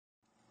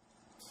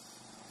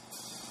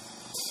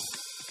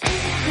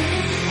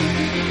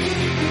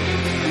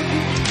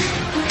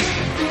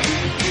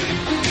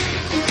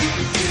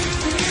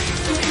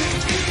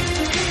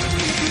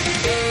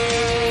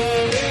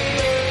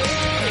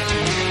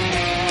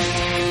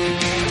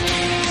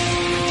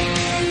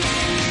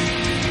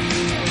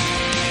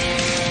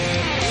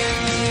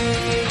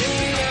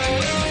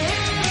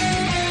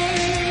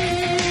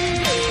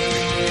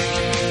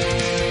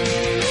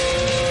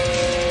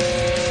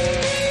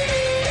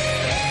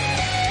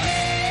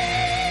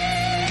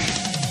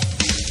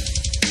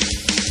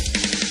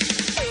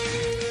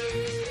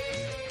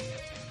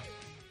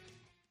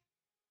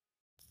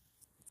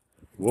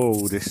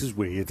Whoa, this is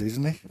weird,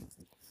 isn't it?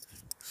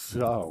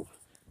 So,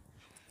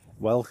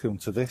 welcome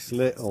to this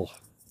little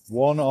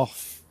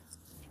one-off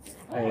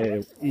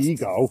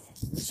EgO,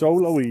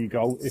 solo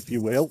EgO, if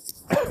you will.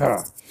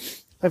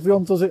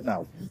 Everyone does it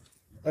now.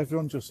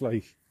 Everyone just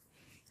like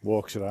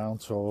walks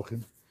around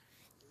talking.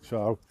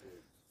 So,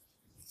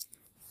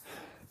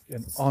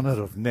 in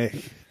honour of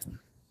Nick,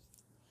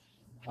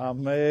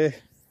 I'm doing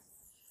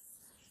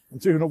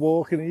a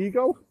walk in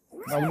EgO.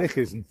 Now, Nick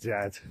isn't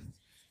dead.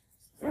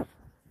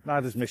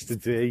 Neither's Mr.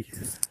 D.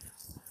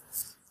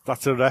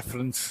 That's a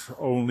reference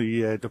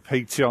only the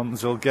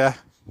Patreons will get.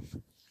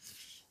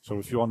 So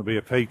if you want to be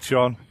a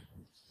Patreon,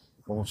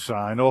 go and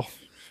sign up.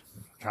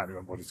 I can't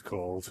remember what it's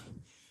called.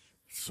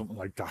 Something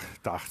like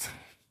that.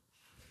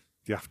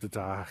 The After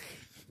Dark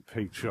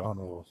Patreon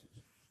or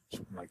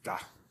something like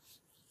that.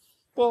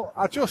 But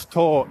I just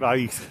thought that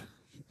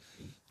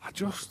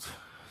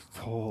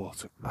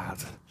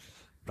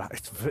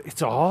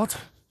it's odd.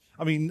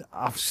 I mean,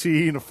 I've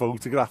seen a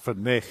photograph of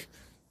Nick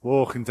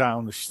walking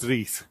down the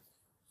street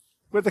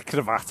with a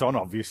cravat on,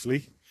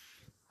 obviously,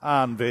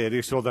 and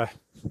various other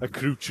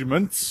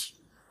accoutrements.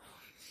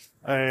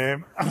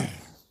 And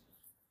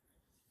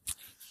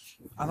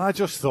I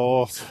just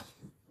thought,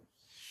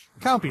 it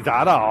can't be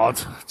that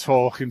hard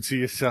talking to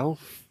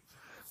yourself.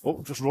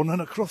 Oh, just running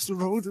across the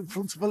road in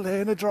front of a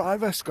learner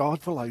driver,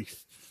 scarred for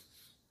life.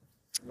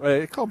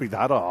 It can't be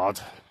that hard.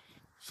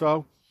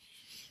 So,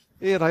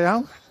 here I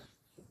am.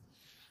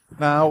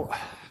 Now,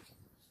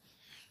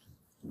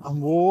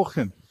 I'm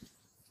walking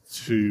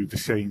to the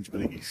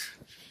Sainsbury's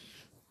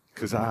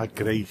because our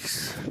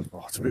Grace,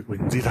 it's a bit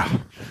windy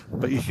that,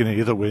 but you can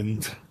hear the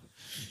wind,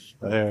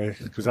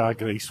 because our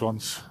Grace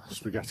wants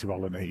spaghetti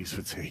bolognese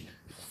for tea.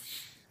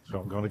 So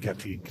I'm going to get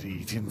the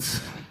ingredients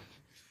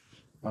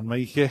and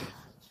make it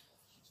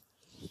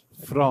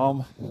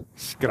from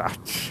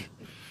scratch.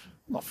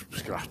 Not from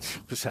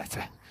scratch,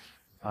 passetta,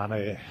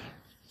 and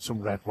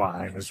some red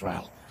wine as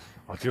well.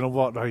 Oh, do you know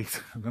what,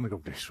 right? I'm going to go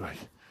this way.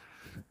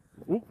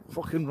 Oh,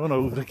 fucking run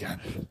over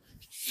again.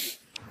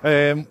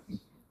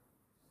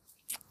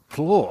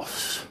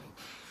 Plus,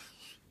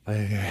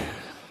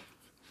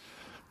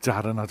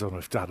 Darren, I don't know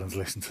if Darren's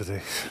listened to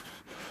this.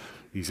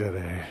 He's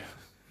a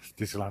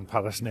Disneyland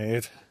Paris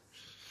nerd,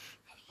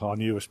 our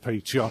newest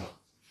Patreon.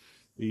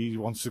 He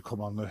wants to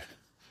come on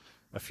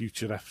a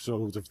future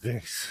episode of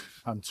this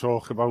and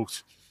talk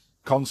about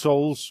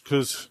consoles,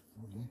 because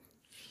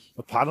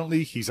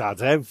apparently he's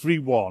had every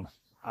one,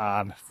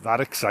 and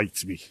that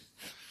excites me.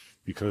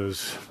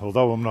 Because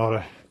although I'm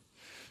not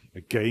a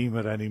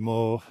gamer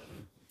anymore,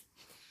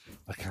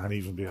 I can't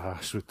even be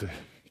arsed with the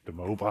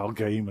mobile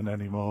gaming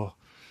anymore.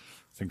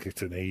 I think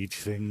it's an age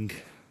thing.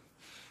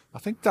 I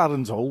think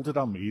Darren's older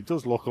than me. He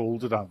does look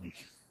older than me.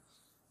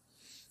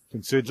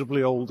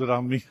 Considerably older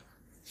than me.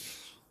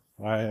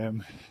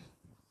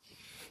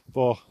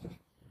 But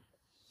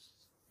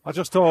I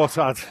just thought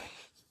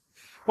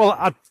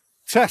I'd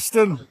test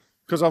them,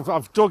 because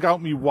I've dug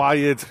out my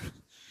wired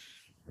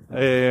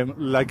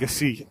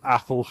legacy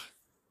Apple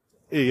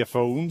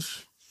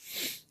earphones,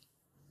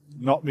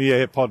 not my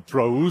AirPod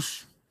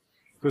Pros,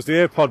 because the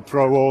AirPod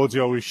Pro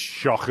audio is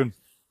shocking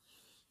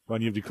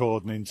when you're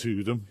recording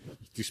into them,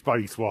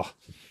 despite what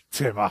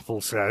Tim Apple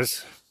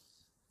says.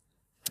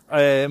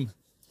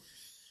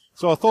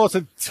 So I thought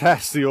I'd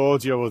test the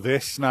audio of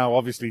this. Now,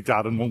 obviously,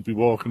 Darren won't be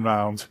walking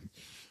around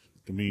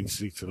the mean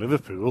streets of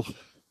Liverpool.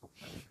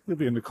 He'll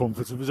be in the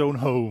comfort of his own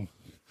home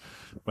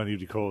when he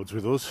records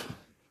with us.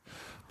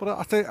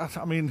 But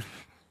I mean,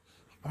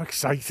 I'm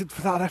excited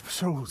for that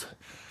episode,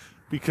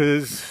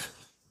 because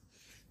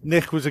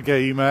Nick was a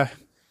gamer,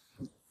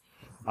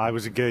 I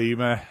was a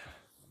gamer,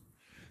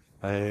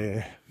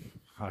 I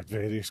had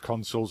various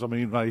consoles. I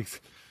mean, right,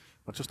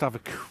 I'll just have a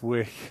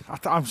quick,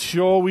 I'm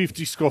sure we've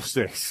discussed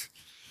this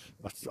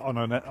on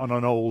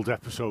an old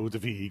episode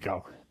of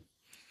EgO.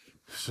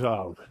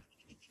 So,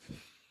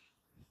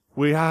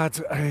 we had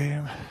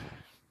a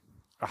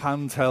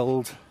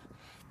handheld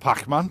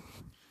Pac-Man,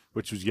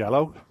 which was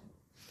yellow.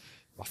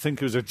 I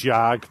think it was a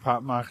Jag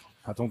Pac-Man.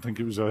 I don't think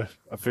it was an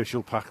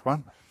official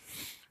Pac-Man.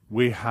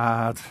 We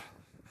had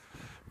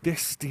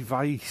this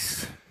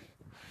device,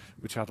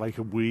 which had like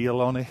a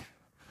wheel on it,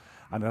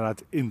 and it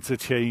had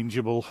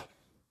interchangeable,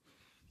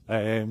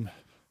 it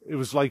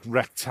was like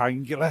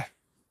rectangular,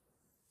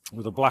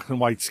 with a black and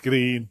white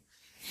screen,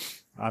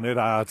 and it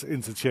had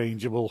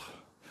interchangeable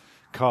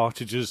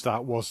cartridges.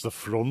 That was the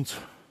front.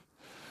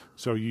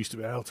 So you used to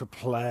be able to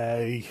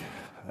play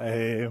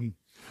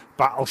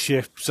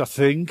battleships, I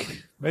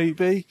think,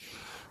 maybe.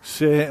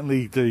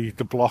 Certainly the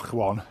block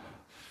one,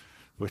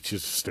 which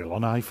is still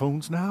on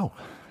iPhones now.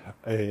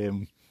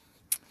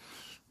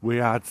 We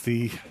had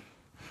the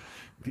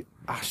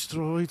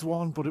asteroid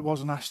one, but it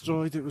wasn't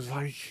asteroid. It was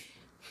like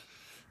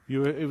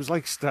it was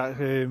like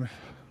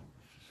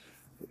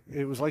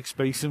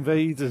Space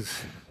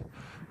Invaders.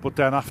 But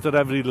then after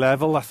every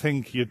level, I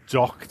think you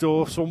docked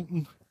or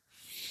something.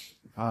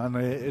 And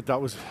it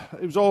was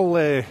all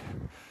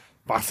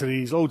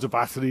batteries, loads of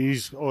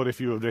batteries, or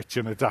if you were rich,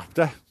 an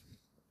adapter.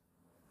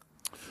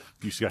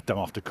 Used to get them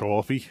off the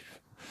coffee.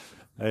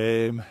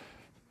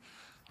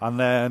 And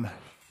then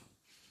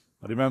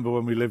I remember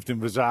when we lived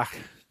in Rizak,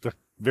 the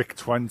Vic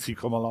 20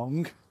 come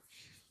along,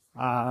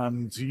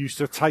 and you used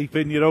to type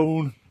in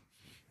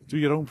do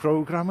your own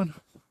programming,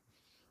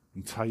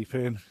 and type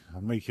in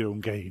and make your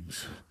own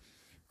games,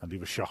 and they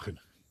were shocking.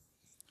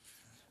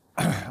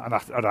 And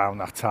around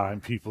that time,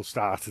 people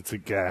started to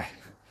get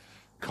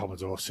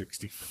Commodore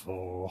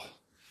 64,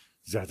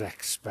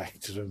 ZX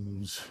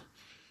Spectrums.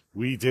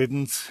 We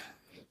didn't.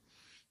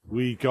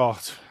 We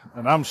got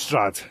an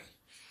Amstrad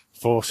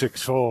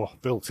 464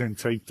 built-in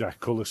tape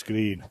deck, colour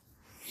screen.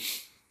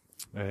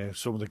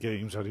 Some of the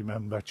games I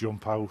remember: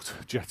 Jump Out,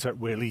 Jet Set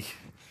Willy,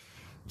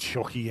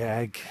 Chucky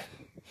Egg,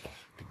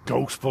 the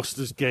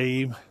Ghostbusters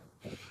game.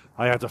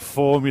 I had a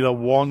Formula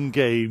 1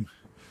 game,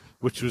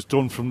 which was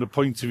done from the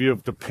point of view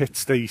of the pit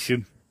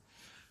station.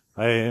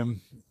 And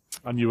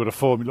you were a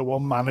Formula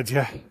 1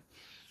 manager,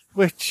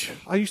 which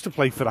I used to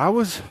play for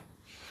hours.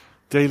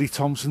 Daley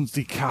Thompson's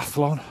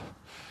Decathlon,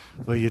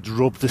 where you'd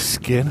rub the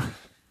skin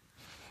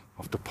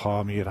off the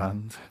palm of your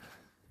hand.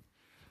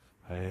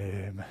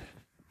 The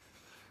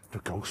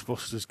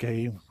Ghostbusters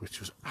game, which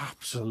was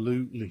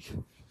absolutely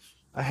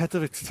ahead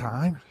of its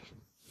time.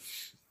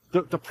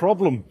 The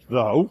problem,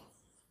 though,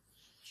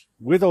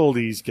 with all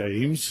these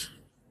games,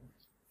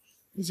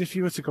 is if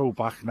you were to go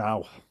back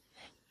now,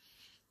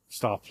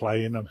 start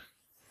playing them.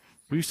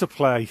 We used to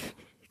play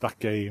that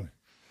game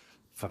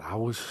for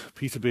hours.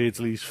 Peter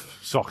Beardsley's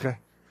Soccer.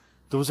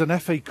 There was an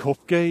FA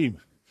Cup game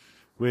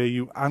where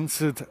you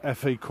answered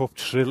FA Cup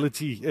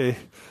trivia,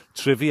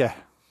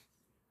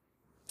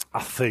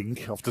 I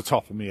think, off the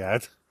top of my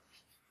head.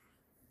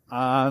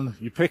 And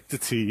you picked the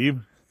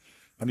team,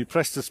 and you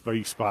pressed the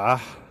space bar,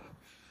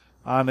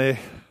 and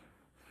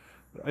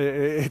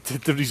it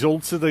did the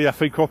results of the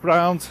FA Cup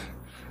round.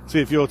 See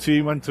if your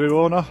team went through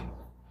or not.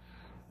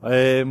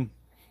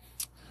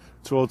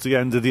 Towards the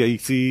end of the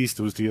 80s,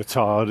 there was the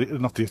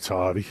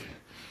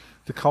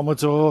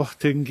Commodore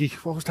thingy.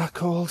 What was that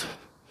called?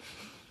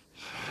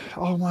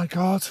 Oh my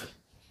God.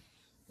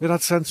 It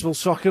had Sensible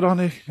Soccer on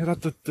it. It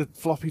had the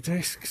floppy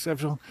disks.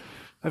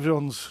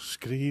 Everyone's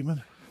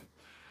screaming.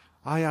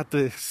 I had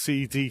the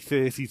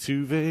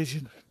CD32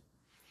 version,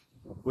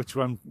 which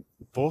went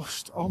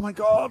bust. Oh my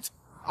God.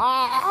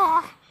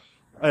 Ah!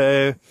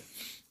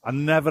 I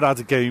never had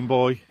a Game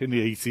Boy in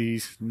the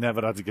 80s.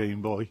 Never had a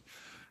Game Boy.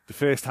 The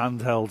first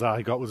handheld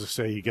I got was a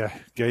Sega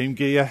Game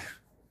Gear,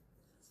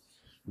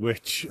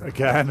 which,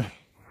 again,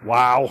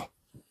 wow,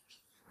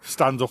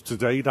 stand up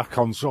today, that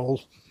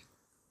console.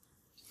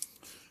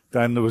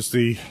 Then there was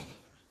the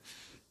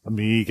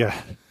Amiga.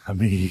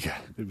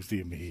 It was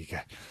the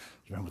Amiga.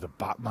 Remember the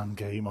Batman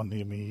game on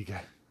the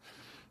Amiga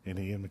in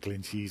Ian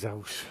McGlinchey's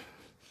house?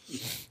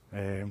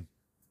 Bit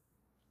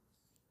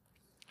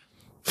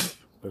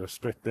of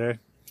spit there.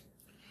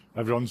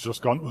 Everyone's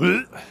just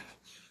gone.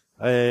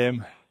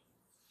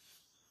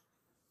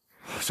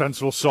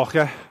 Sensible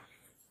Soccer.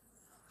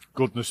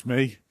 Goodness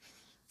me.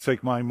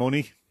 Take my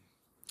money.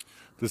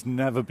 There's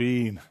never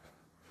been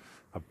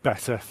a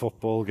better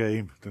football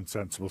game than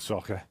Sensible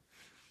Soccer.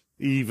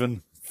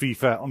 Even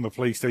FIFA on the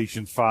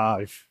PlayStation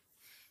 5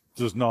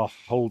 does not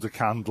hold a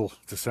candle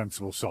to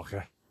Sensible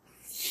Soccer.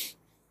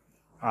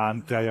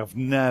 And they have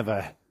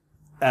never,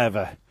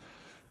 ever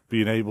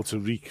been able to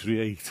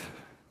recreate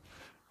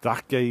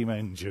that game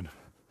engine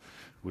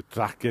with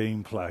that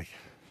gameplay.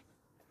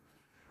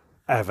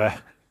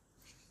 Ever.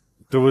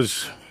 There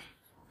was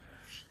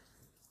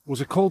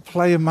it called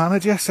Player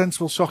Manager?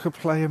 Sensible Soccer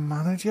Player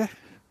Manager?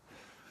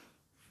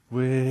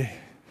 Where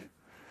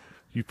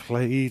you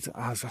played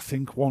as, I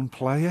think, one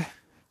player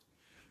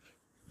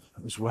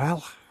as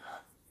well.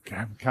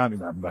 Can't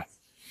remember.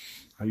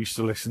 I used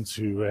to listen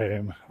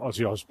to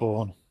Ozzy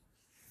Osbourne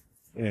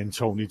in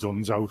Tony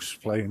Dunn's house,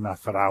 playing that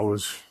for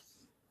hours.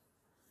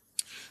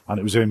 And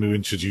it was him who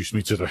introduced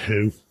me to The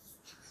Who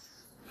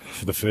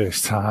for the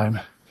first time.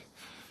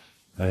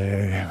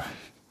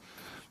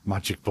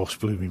 Magic Bus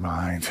blew me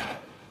mind.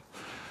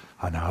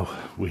 I know,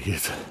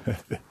 weird.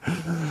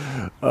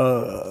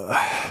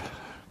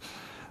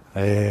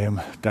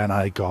 Then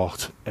I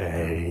got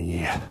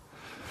a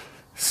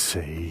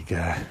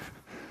Sega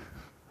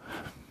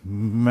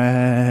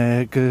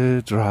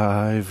Mega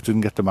Drive.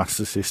 Didn't get the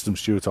Master System.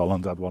 Stuart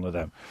Holland had one of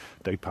them.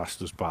 They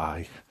passed us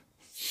by.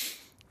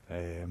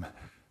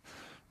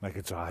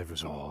 Mega Drive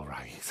was all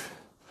right.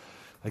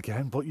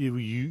 Again, but you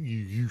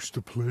used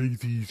to play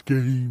these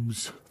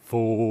games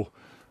for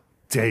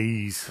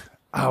days,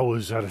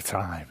 hours at a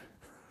time.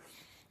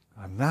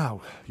 And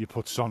now you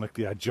put Sonic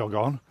the Hedgehog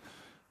on,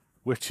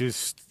 which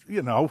is,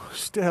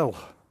 still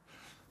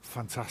a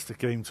fantastic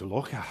game to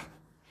look at.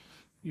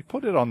 You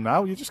put it on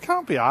now, you just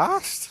can't be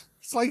arsed.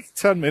 It's like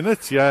 10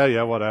 minutes,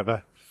 yeah,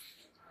 whatever.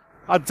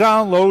 I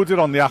download it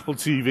on the Apple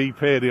TV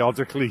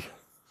periodically,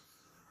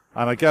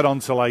 and I get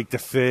onto like the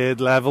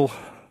third level.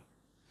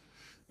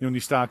 When you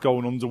start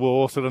going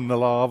underwater and the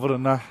lava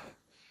and that.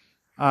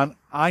 And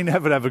I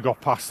never ever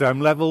got past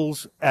them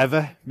levels,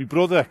 ever. My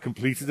brother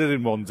completed it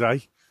in one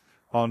day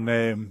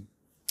on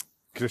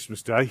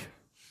Christmas Day.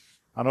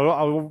 And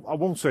I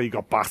won't say he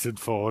got battered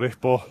for it,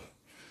 but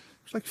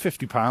was like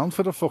 £50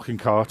 for a fucking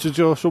cartridge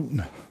or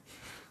something.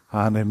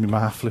 And then my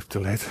ma flipped the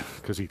lid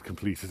because he'd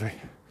completed it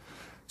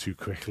too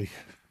quickly.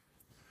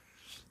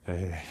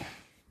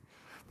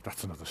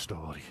 That's another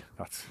story.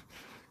 That's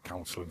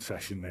counselling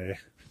session there.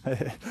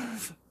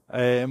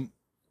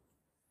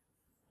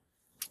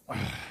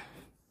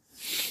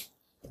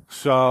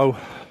 So,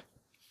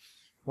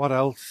 what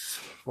else?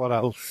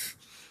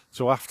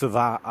 So after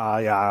that,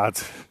 I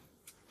had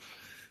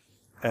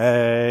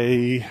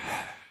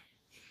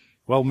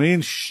me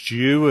and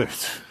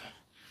Stuart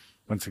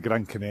went to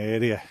Gran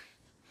Canaria,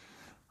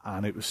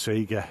 and it was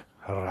Sega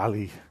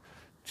Rally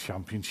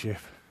Championship.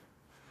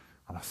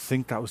 And I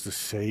think that was the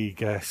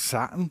Sega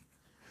Saturn,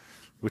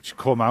 which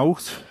come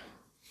out.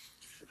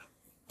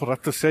 But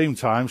at the same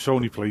time,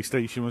 Sony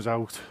PlayStation was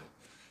out.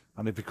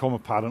 And it became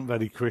apparent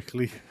very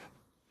quickly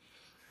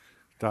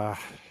that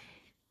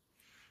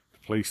the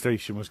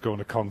PlayStation was going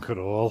to conquer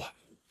all.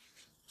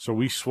 So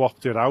we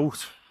swapped it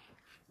out.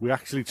 We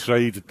actually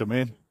traded them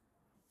in.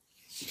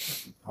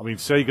 I mean,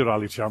 Sega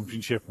Rally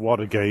Championship, what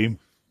a game.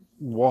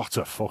 What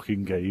a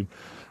fucking game.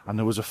 And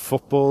there was a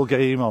football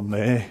game on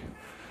there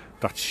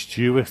that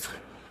Stuart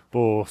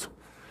bought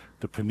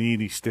the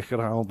Panini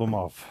sticker album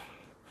of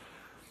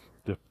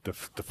the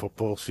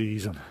football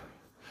season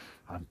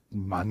and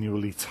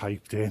manually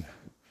typed in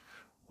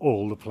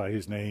all the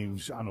players'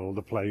 names and all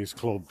the players'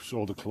 clubs,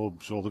 all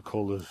the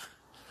colours,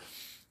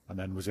 and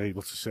then was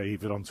able to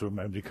save it onto a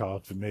memory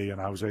card for me, and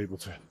I was able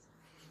to...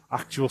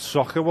 Actual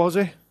soccer, was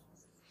it?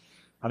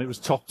 And it was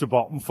top to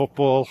bottom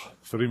football,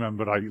 if I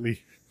remember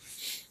rightly.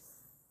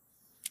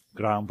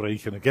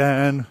 Groundbreaking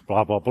again,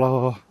 blah, blah,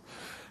 blah.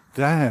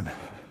 Then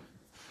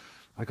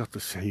I got the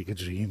Sega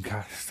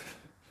Dreamcast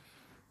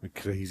with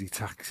Crazy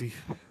Taxi.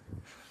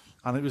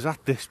 And it was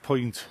at this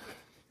point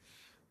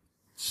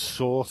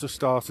sort of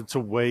started to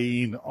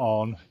wane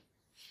on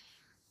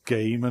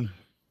gaming.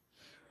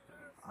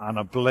 And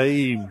I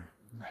blame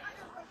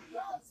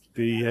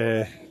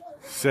the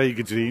Sega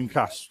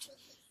Dreamcast.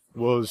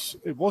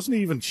 It wasn't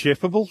even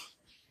chippable.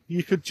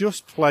 You could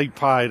just play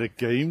pirate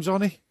games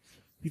on it.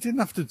 You didn't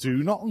have to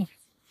do nothing.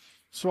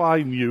 So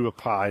I knew a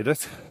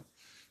pirate.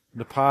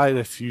 The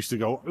pirate used to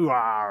go,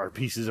 ooh,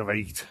 pieces of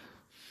 8.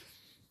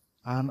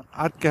 And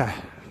I'd get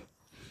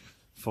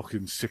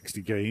fucking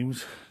 60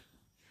 games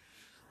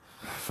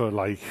for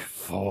like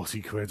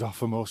 40 quid off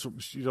them or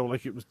something. You know,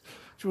 like it was,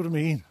 do you know what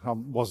I mean? It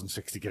wasn't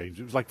 60 games.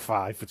 It was like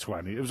 5 for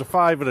 20. It was a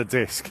 5 a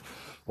disc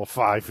or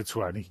 5 for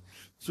 20.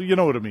 So you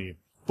know what I mean.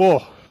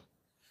 But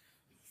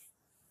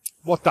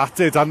what that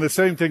did, and the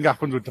same thing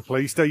happened with the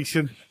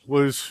PlayStation,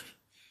 was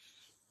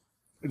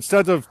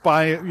instead of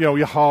buying, you know,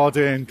 your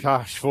hard-earned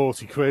cash,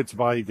 40 quid to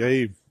buy a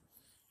game,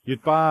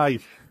 you'd buy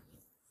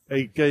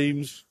 8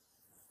 games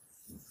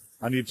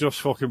and you'd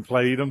just fucking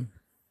play them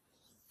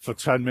for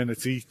 10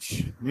 minutes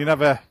each. You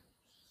never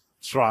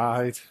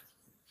tried.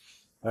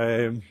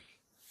 Then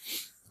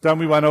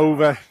we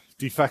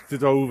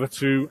defected over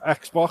to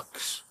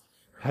Xbox,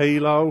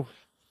 Halo,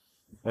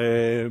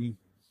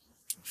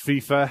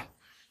 FIFA.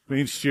 Me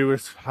and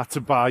Stuart had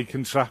to buy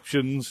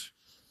contraptions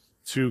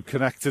to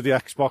connect to the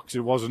Xbox.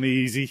 It wasn't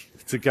easy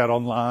to get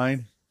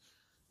online.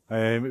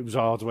 It was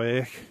hard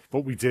work,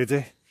 but we did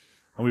it.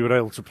 And we were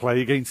able to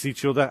play against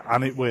each other,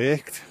 and it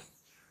worked.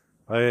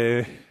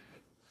 And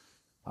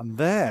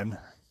then,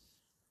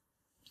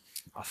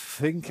 I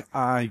think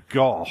I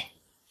got...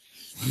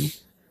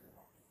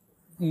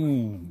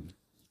 don't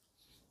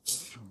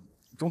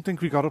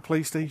think we got a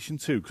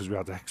PlayStation 2, because we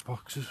had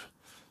Xboxes.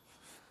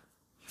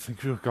 I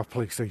think we got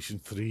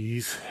PlayStation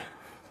 3s.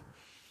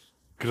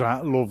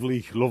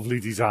 Lovely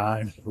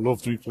design.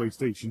 Loved me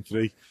PlayStation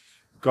 3.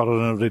 Got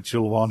an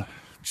original one.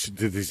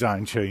 The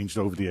design changed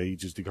over the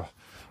ages.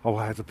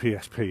 I had a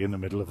PSP in the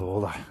middle of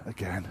all that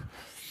again.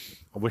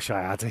 I wish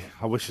I had it.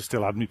 I wish I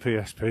still had my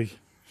PSP.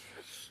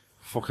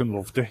 Fucking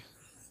loved it.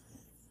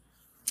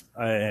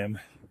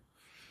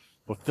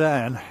 But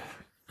then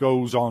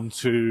goes on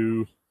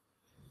to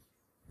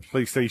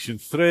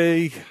PlayStation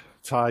 3,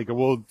 Tiger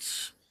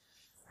Woods.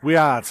 We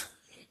had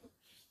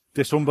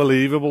this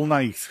unbelievable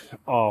night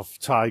of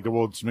Tiger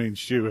Woods, me and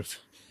Stuart,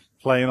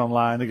 playing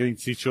online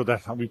against each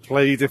other. And we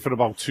played it for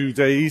about 2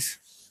 days,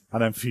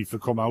 and then FIFA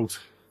come out.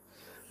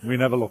 We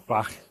never looked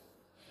back.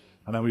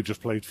 And then we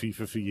just played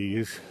FIFA for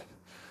years.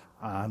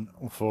 And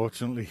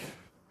unfortunately,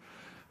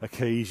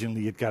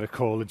 occasionally you'd get a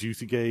Call of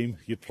Duty game,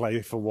 you'd play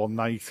it for one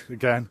night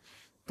again.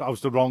 That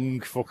was the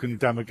wrong fucking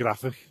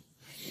demographic.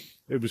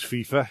 It was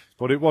FIFA,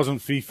 but it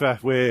wasn't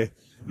FIFA where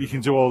you can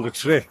do all the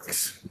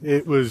tricks.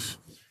 It was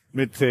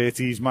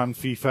mid-30s man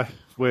FIFA,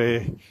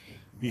 where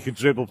you could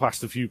dribble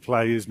past a few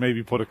players,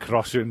 maybe put a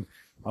cross in,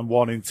 and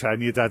 1 in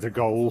 10 you'd head a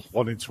goal,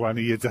 1 in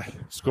 20 you'd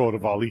score a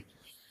volley.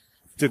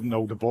 Didn't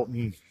know the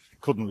button,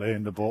 couldn't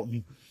learn the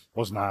button,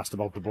 wasn't asked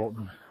about the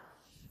button.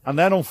 And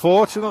then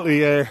unfortunately,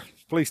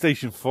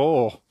 PlayStation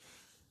 4,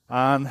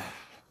 and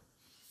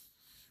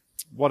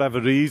whatever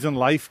reason,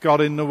 life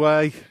got in the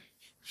way.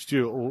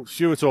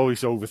 Stuart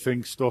always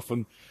overthinks stuff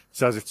and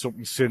says it's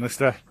something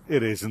sinister.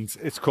 It isn't.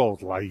 It's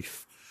called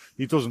life.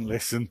 He doesn't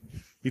listen.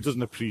 he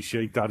doesn't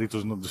appreciate that, he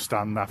doesn't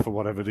understand that for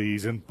whatever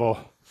reason, but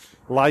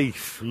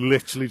life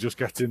literally just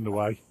gets in the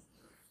way.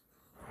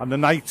 And the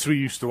nights we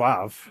used to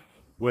have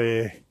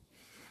were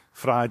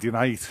Friday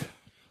night,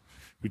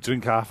 we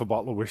drink half a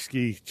bottle of whiskey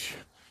each,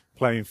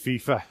 playing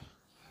FIFA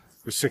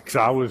for 6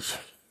 hours.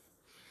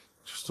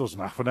 Just doesn't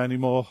happen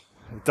anymore.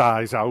 It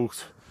dies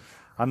out.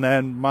 And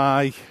then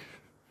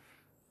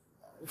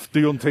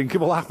the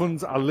unthinkable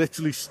happened. I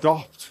literally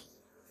stopped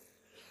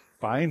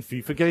buying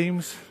FIFA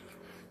games.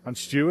 And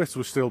Stuart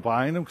was still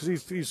buying them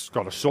because he's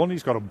got a son,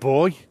 he's got a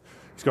boy,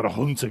 he's got a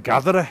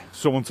hunter-gatherer,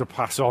 someone to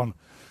pass on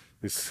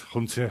his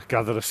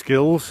hunter-gatherer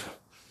skills.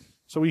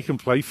 So he can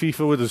play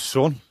FIFA with his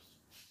son,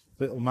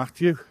 little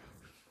Matthew.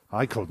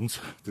 I couldn't,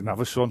 didn't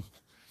have a son.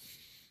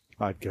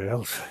 I had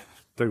girls,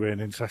 they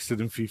weren't interested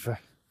in FIFA.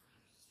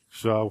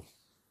 So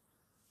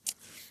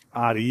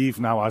our Eve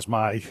now has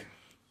my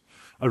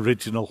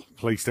original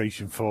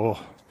PlayStation 4,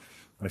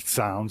 and it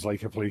sounds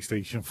like a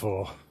PlayStation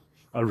 4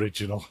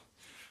 original.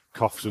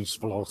 Coughs and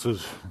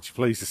splutters, and she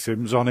plays The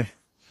Sims on it,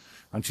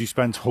 and she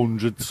spent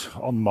hundreds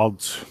on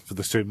mods for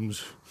The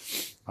Sims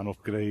and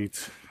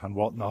upgrades and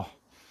whatnot.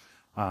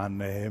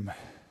 And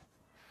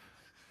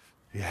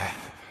yeah,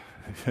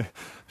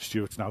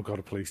 Stuart's now got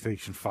a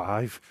PlayStation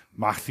 5.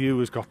 Matthew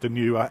has got the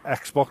new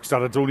Xbox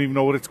that I don't even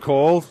know what it's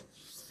called.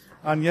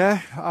 And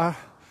yeah,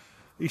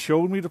 he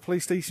showed me the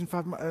PlayStation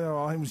 5.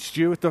 I'm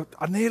Stuart.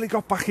 I nearly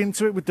got back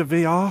into it with the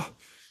VR.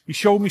 He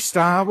showed me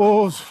Star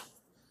Wars.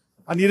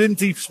 And you're in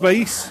deep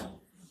space.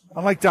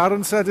 And like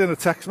Darren said in a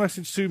text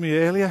message to me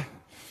earlier,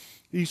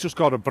 he's just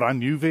got a brand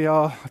new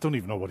VR. I don't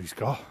even know what he's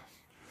got.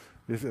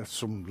 It's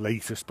some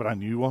latest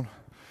brand new one.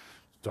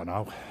 Don't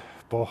know.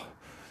 But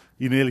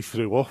he nearly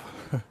threw up.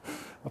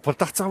 But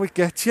that's how it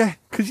gets you.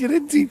 Because you're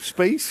in deep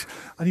space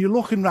and you're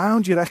looking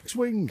round your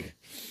X-Wing.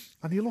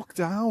 And you look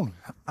down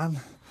and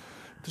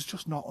there's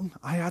just nothing.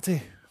 I had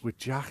it with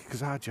Jack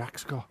because our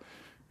Jack's got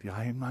the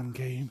Iron Man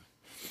game.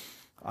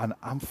 And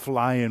I'm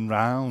flying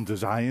round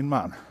as Iron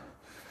Man.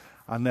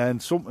 And then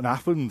something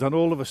happened, and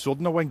all of a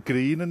sudden I went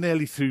green and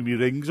nearly threw my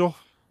rings up.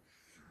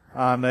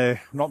 And,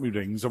 not my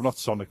rings, I'm not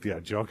Sonic the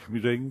Hedgehog, my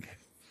ring.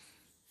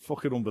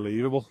 Fucking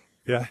unbelievable,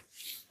 yeah.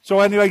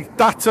 So anyway,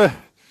 that's a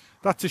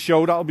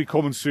show that'll be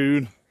coming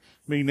soon.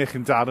 Me, Nick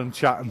and Darren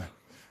chatting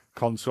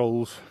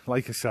consoles.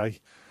 Like I say,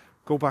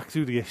 go back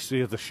through the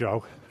history of the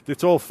show.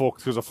 It's all fucked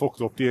because I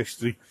fucked up the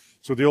history.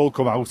 So they all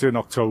come out in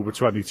October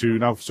 22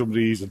 now for some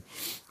reason.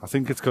 I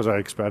think it's because I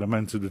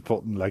experimented with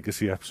putting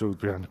legacy episodes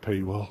behind the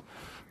paywall.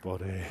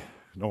 But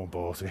no one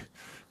bought it.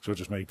 So I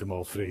just made them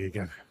all free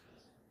again.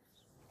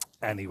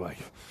 Anyway,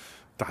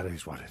 that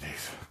is what it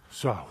is.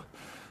 So,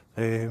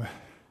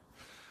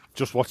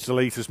 just watched the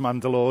latest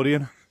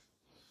Mandalorian.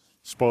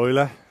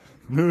 Spoiler.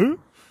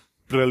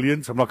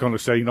 Brilliant. I'm not going to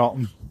say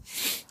nothing.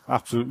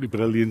 Absolutely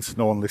brilliant.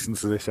 No one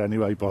listens to this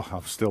anyway, but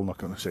I'm still not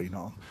going to say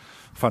nothing.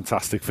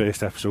 Fantastic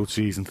first episode,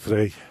 season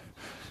 3. You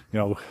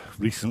know,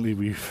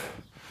 recently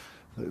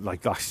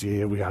like last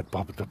year, we had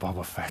the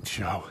Boba Fett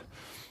show.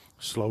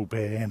 Slow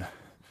burn,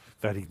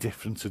 very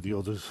different to the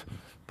others.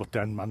 But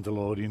then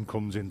Mandalorian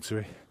comes into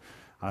it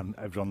and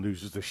everyone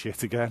loses their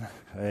shit again.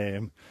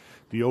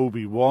 The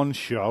Obi-Wan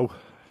show,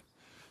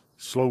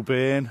 slow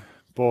burn,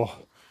 but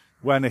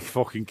when it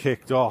fucking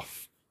kicked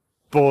off,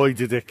 boy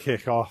did it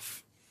kick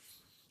off.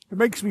 It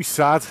makes me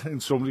sad in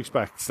some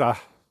respects that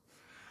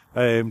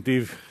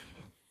you've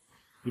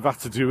had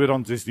to do it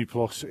on Disney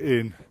Plus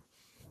in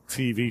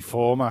TV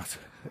format.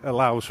 It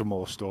allows for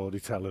more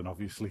storytelling,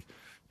 obviously,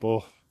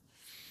 but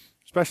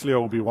especially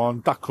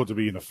Obi-Wan, that could have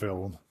been a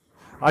film.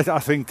 I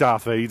think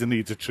Darth Vader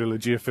needs a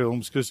trilogy of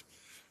films because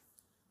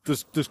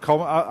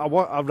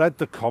I read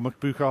the comic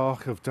book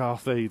arc of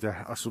Darth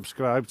Vader. I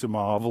subscribed to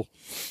Marvel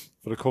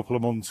for a couple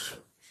of months,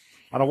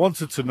 and I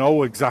wanted to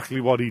know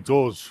exactly what he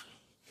does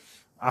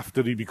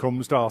after he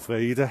becomes Darth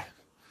Vader.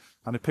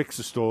 And he picks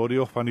the story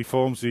up and he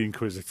forms the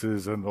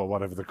Inquisitors or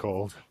whatever they're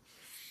called.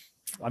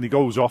 And he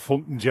goes off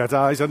hunting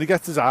Jedis and he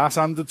gets his ass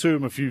handed to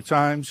him a few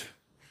times.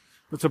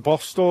 It's a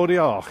boss story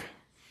arc.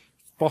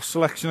 Boss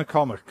selection of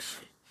comics.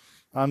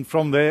 And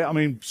from there, I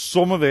mean,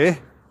 some of it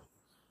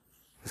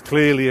is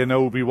clearly an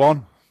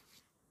Obi-Wan.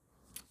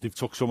 They've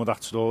took some of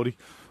that story.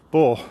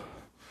 But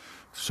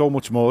so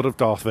much more of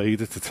Darth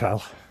Vader to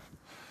tell.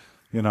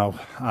 You know,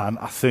 and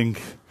I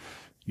think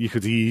you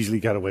could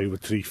easily get away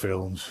with 3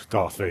 films,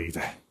 Darth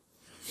Vader.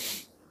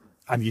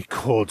 And you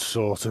could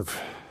sort of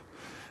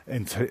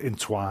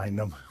entwine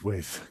them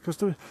with... Because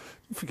don't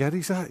forget,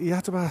 he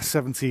had about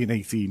 17,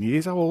 18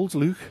 years. How old's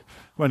Luke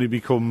when he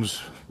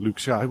becomes Luke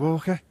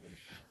Skywalker?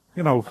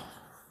 You know,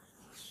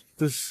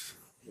 there's...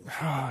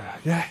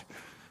 yeah.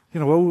 You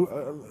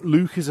know,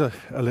 Luke is a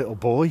little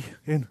boy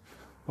in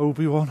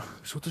Obi-Wan.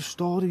 So the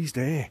story's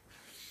there.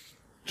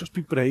 Just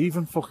be brave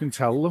and fucking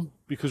tell them.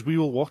 Because we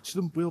will watch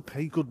them. We'll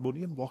pay good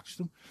money and watch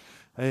them.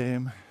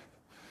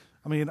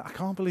 I mean, I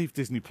can't believe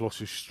Disney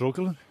Plus is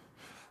struggling.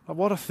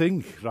 What I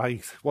think,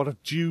 right, what I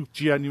do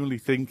genuinely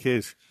think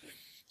is,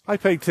 I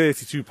paid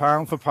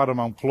 £32 for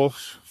Paramount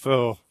Plus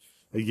for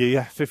a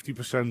year,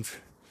 50%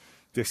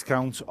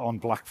 discount on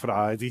Black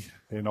Friday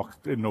in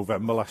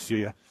November last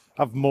year.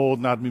 I've more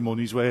than had my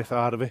money's worth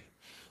out of it.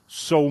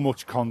 So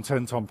much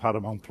content on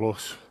Paramount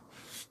Plus.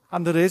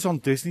 And there is on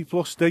Disney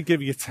Plus. They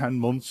give you 10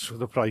 months for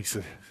the price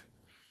of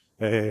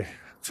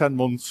 10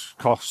 months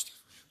cost.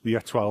 You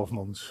get 12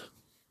 months.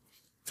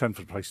 10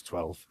 for the price of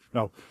 12.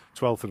 No,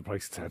 12 for the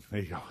price of 10.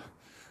 There you go.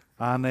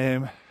 And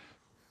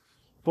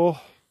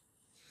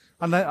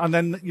and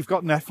then you've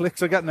got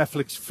Netflix. I get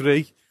Netflix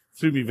free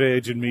through my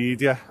Virgin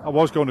Media. I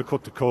was going to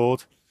cut the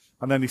cord,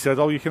 and then he said,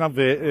 "Oh, you can have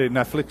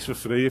Netflix for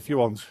free if you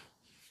want."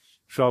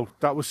 So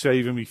that was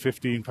saving me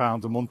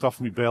 £15 a month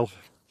off my bill.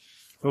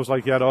 I was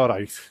like, "Yeah, all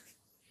right."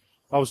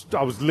 I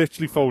was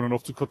literally phoning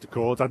up to cut the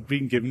cord. I'd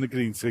been given the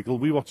green signal.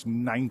 We watch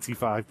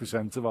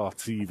 95% of our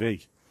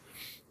TV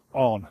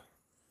on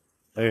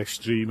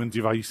streaming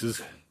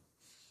devices.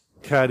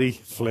 Kerry,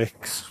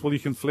 Flicks. Well, you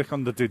can flick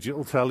on the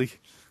digital telly.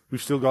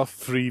 We've still got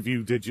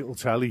Freeview digital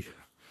telly.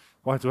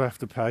 Why do I have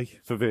to pay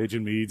for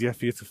Virgin Media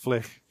for you to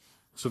flick?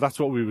 So that's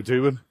what we were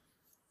doing.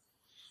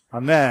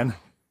 And then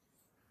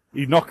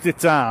he knocked it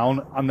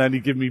down, and then he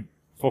gave me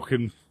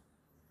fucking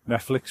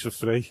Netflix for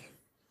free.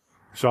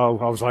 So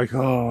I was like,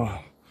 oh.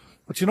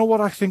 But you know what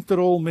I think they're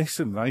all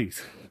missing, right?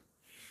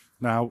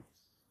 Now,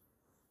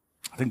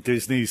 I think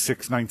Disney's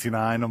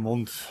 $6.99 a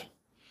month.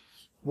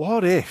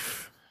 What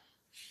if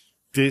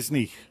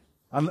Disney,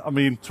 and I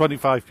mean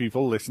 25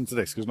 people listen to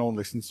this because no one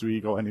listens to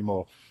EgO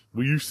anymore.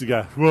 We used to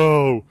get,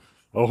 whoa,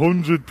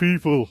 100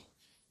 people.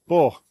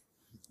 But,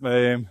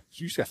 we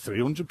used to get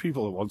 300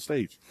 people at one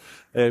stage.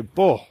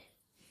 But,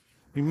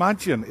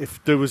 imagine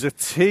if there was a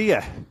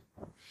tier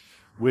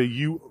where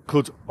you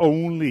could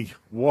only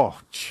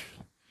watch,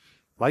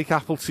 like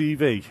Apple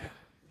TV,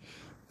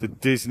 the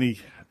Disney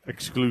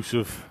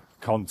exclusive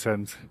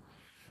content.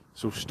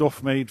 So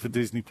stuff made for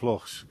Disney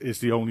Plus is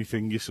the only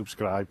thing you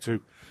subscribe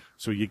to.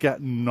 So you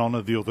get none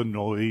of the other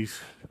noise,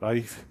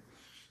 right?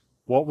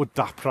 What would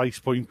that price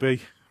point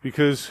be?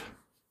 Because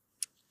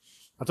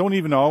I don't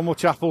even know how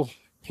much Apple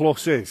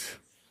Plus is.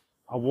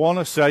 I want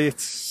to say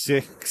it's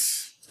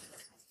 $6.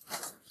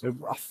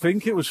 I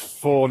think it was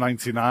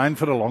 $4.99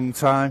 for a long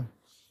time.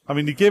 I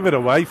mean, they give it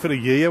away for a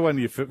year when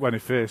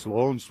it first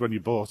launched, when you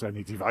bought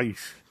any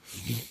device.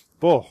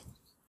 But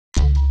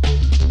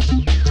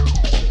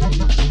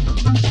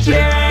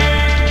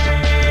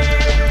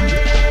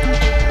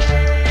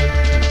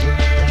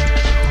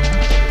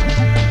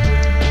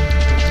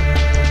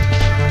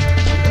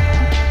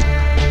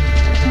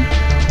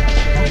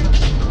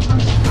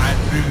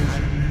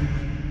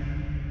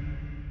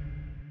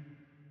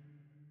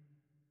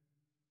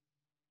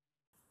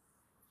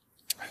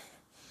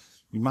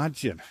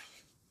imagine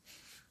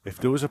if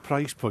there was a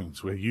price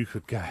point where you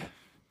could get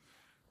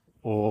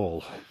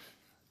all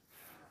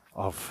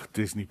of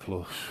Disney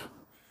Plus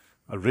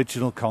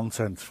original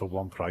content for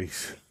one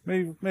price.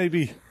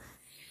 Maybe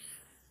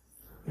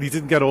you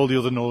didn't get all the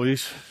other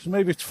noise. So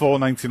maybe it's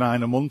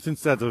 $4.99 a month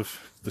instead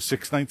of the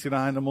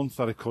 $6.99 a month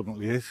that it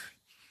currently is.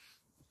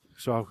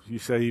 So you're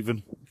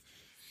saving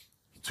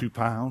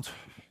 £2.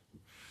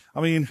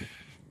 I mean,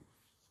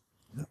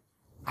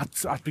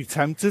 I'd be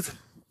tempted.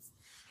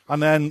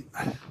 And then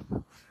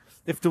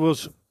if there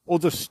was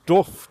other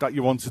stuff that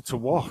you wanted to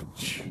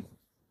watch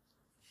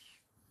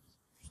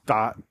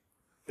that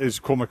is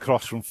come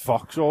across from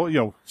Fox, or, you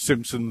know,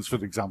 Simpsons, for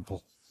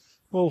example.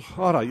 Well,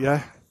 all right,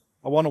 yeah,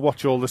 I want to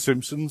watch all the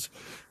Simpsons.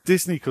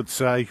 Disney could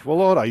say,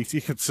 well, all right,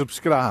 you could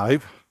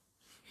subscribe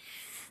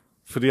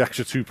for the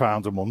extra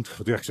 £2 a month,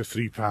 for the extra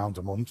 £3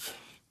 a month.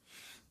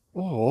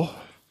 Or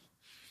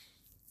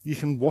you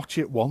can watch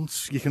it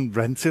once, you can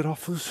rent it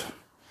off us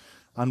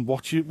and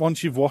watch it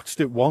once you've watched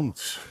it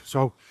once.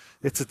 So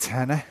it's a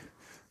tenner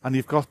and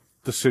you've got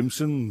the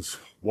Simpsons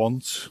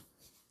once.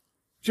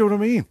 Do you know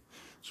what I mean?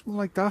 Something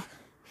like that.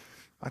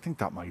 I think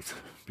that might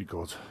be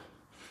good.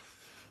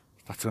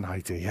 That's an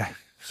idea.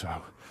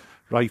 So,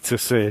 write to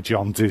Sir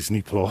John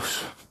Disney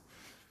Plus.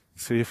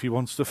 See if he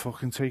wants to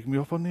fucking take me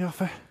up on the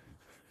offer.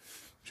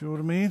 Do you know what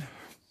I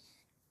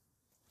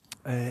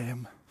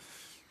mean?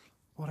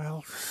 What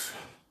else?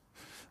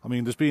 I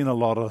mean, there's been a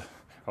lot of.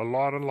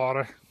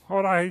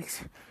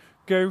 Alright,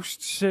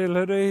 Ghost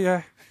Silla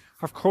here.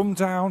 I've come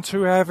down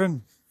to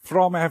heaven,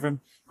 from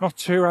heaven, not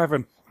to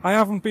heaven. I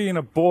haven't been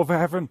above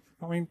heaven.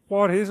 I mean,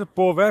 what is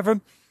above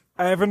heaven?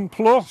 Heaven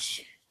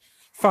Plus.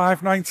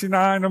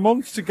 $5.99 a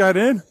month to get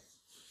in.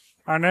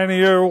 And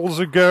any hole's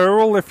a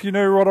girl, if you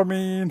know what I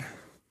mean.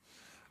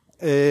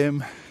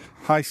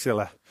 Hi,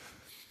 Silla.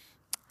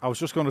 I was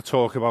just going to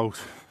talk about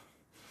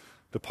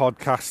the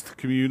podcast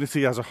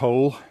community as a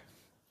whole.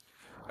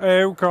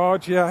 Oh,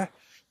 God, yeah.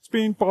 It's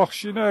been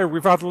bosh, you know.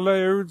 We've had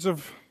loads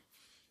of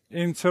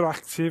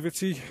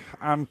interactivity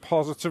and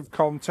positive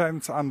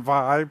content and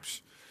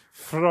vibes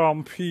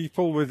from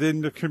people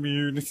within the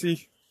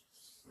community.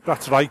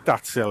 That's right,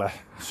 that's Silla.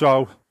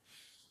 So,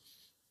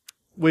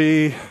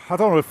 I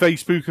don't know if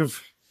Facebook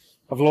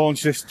have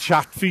launched this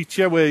chat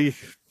feature where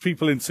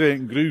people in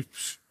certain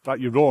groups that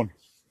you run,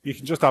 you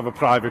can just have a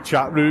private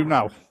chat room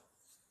now.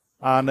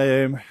 And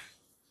the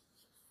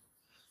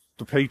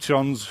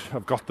patrons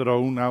have got their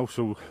own now,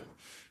 so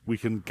we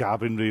can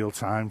gab in real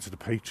time to the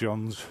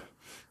Patreons.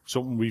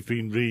 Something we've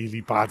been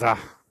really bad at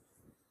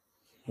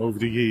over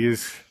the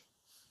years.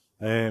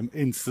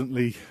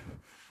 Instantly,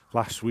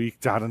 last week,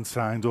 Darren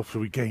signed up, so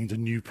we gained a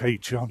new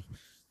Patreon.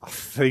 I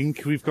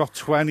think we've got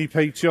 20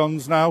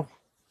 Patreons now,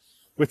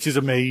 which is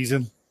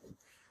amazing.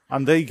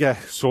 And they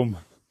get some,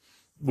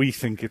 we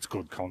think it's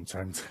good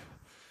content.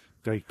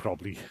 They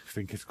probably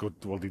think it's good,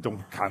 well, they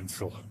don't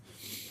cancel.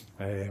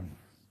 And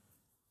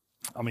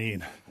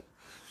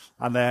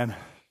then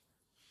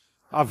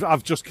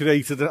I've just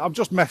created it. I'm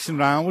just messing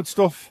around with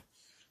stuff.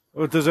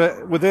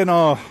 Within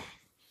our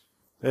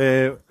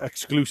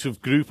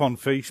exclusive group on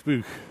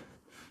Facebook,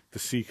 the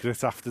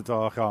Secret After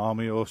Dark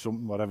Army or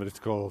something, whatever it's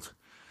called.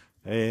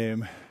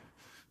 There's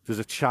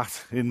a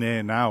chat in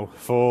there now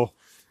for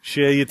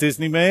share your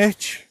Disney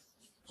merch.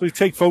 So you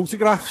take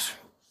photographs.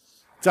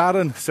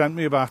 Darren sent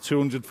me about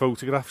 200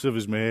 photographs of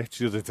his merch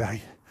the other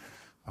day.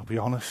 I'll be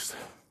honest,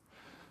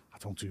 I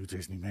don't do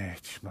Disney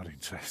merch, I'm not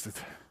interested.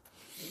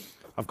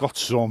 I've got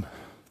some,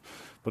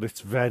 but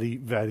it's very,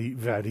 very,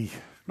 very,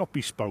 not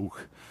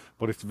bespoke,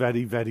 but it's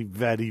very, very,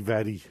 very,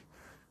 very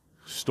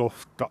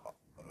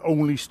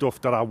only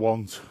stuff that I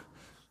want,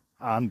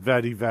 and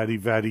very, very,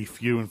 very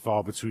few and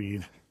far between.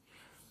 You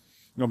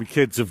know, my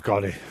kids have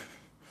got it.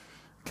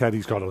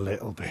 Kerry's got a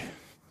little bit,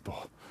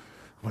 but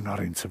we're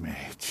not into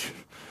merch.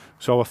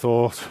 So I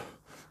thought,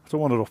 I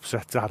don't want to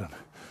upset Darren.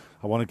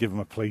 I want to give him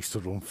a place to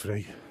run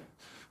free.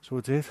 So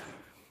I did.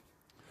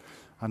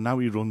 And now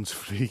he runs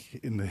free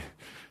in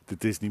the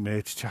Disney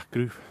merch chat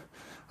group.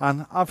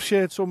 And I've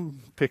shared some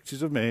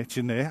pictures of merch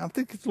in there. I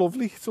think it's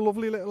lovely. It's a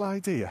lovely little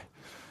idea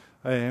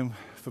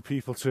for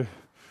people to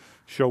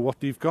show what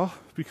they've got.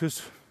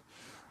 Because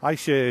I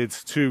shared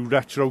 2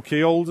 retro key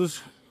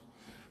holders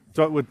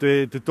with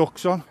the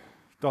ducks on.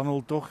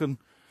 Donald Duck and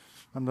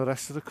the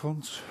rest of the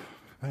cunts.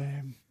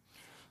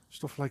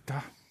 Stuff like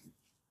that.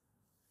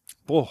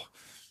 But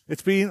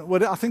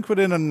I think we're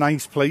in a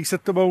nice place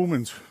at the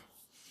moment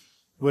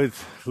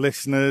with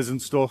listeners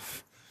and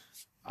stuff.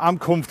 I'm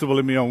comfortable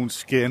in my own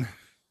skin.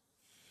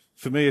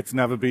 For me, it's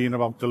never been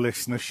about the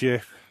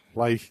listenership.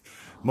 Like,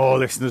 more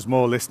listeners.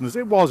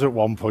 It was at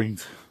one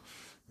point,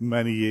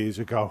 many years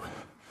ago.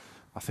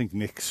 I think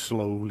Nick's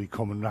slowly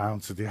coming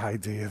round to the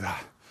idea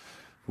that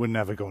we're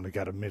never going to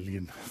get 1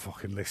 million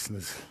fucking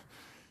listeners.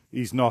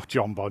 He's not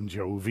John Bon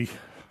Jovi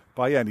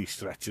by any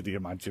stretch of the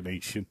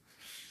imagination.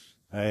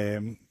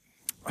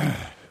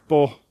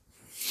 But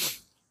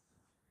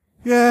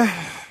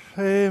yeah,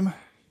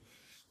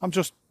 I'm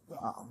just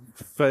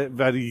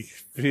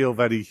feel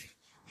very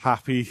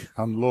happy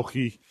and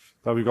lucky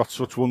that we've got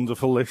such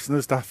wonderful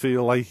listeners that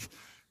feel like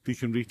they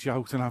can reach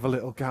out and have a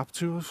little gab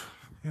to us,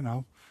 you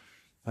know.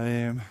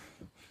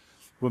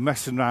 We're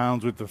messing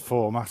around with the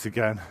format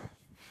again,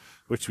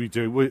 which we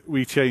do.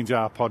 We change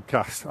our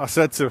podcast. I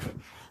said to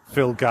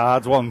Phil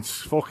Gard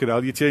once, fucking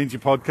hell, you change your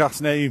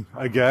podcast name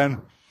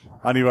again.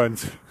 And he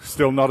went,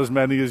 still not as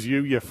many as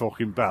you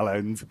fucking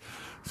bellend.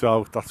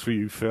 So that's for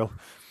you, Phil.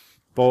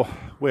 But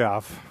we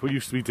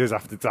used to be Diz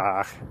After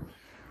Dark.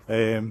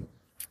 Then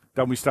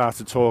we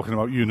started talking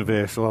about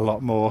Universal a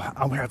lot more.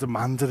 And we had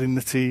Amanda in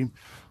the team,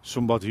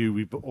 somebody who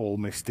we all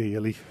miss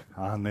dearly.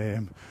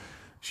 And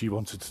she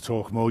wanted to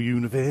talk more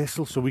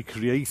Universal. So we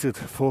created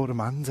for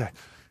Amanda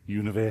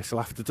Universal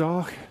After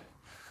Dark.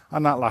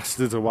 And that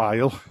lasted a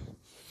while.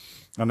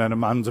 And then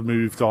Amanda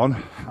moved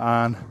on,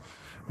 and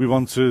we'd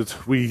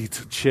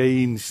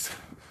changed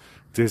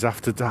Diz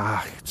After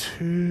Dark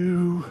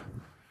to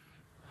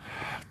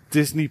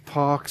Disney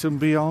Parks and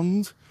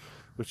Beyond,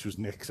 which was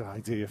Nick's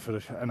idea for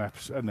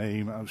a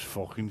name. That was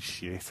fucking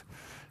shit.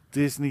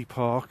 Disney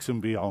Parks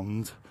and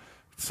Beyond.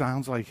 It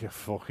sounds like a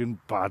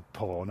fucking bad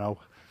porno.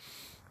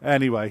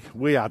 Anyway,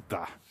 we had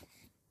that.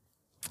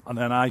 And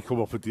then I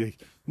come up with the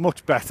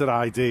much better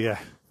idea.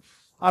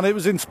 And it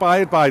was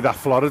inspired by that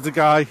Florida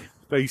guy,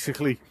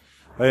 basically,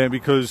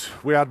 because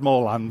we had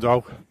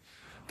Morlando.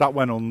 That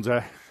went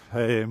under.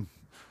 And,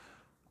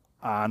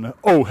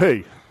 oh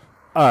hey,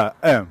 I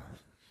am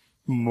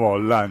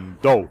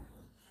Morlando.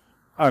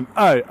 And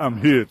I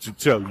am here to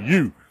tell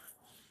you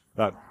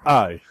that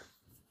I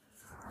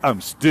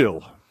am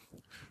still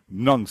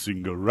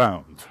noncing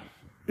around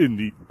in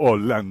the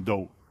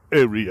Orlando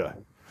area.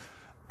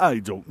 I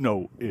don't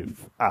know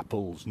if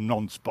Apple's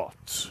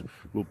non-spots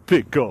will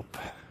pick up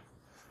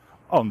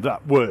on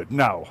that word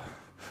now,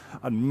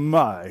 and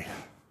my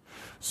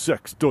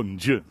sex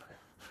dungeon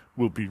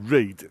will be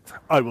raided.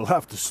 I will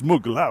have to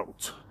smuggle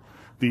out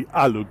the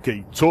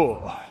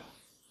alligator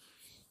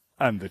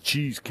and the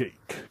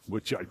cheesecake,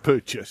 which I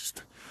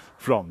purchased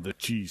from the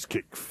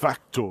Cheesecake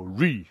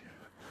Factory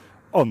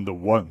on the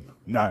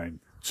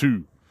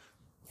 192.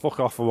 Fuck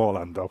off from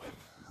Orlando.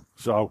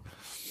 So,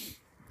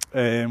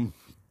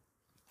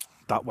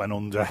 that went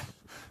under,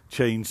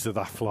 changed to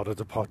that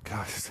Florida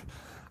podcast.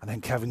 And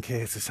then Kevin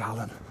Curtis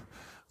Allen,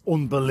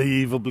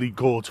 unbelievably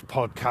good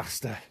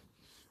podcaster,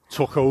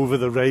 took over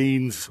the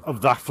reins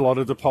of that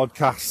Florida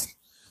podcast.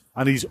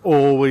 And he's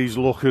always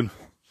looking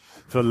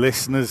for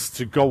listeners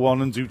to go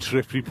on and do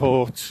trip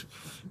reports.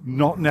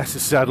 not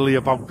necessarily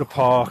about the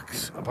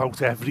parks,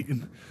 about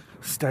everything.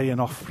 Staying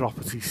off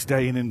property,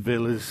 staying in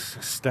villas,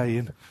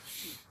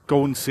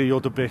 go and see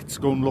other bits,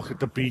 go and look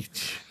at the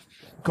beach,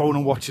 going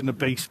and watching the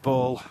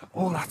baseball,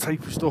 all that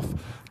type of stuff.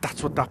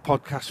 That's what that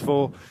podcast's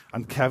for.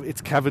 And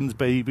it's Kevin's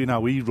baby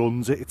now, he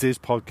runs it, it's his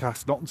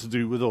podcast, nothing to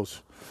do with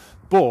us.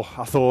 But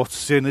I thought,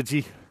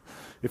 synergy.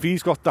 If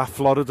he's got that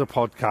Florida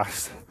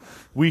podcast,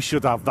 we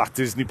should have that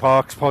Disney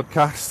Parks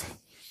podcast.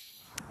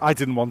 I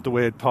didn't want the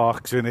word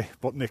parks in it,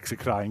 but Nick's a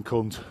crying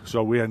cunt,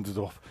 so we ended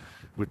up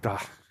with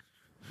that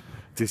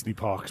Disney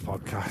Parks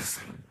podcast.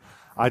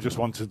 I just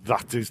wanted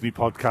that Disney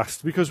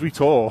podcast because we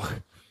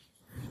talk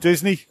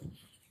Disney,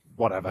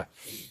 whatever.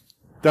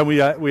 Then we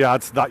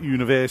had that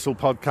Universal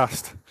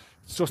podcast.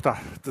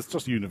 It's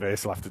just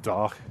Universal After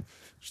Dark,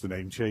 just a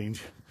name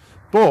change.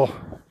 But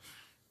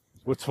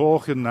we're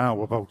talking now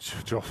about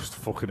just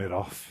fucking it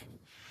off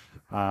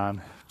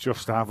and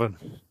just having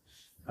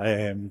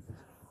that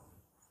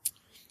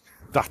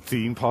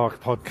theme park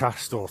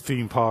podcast or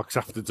theme parks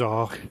after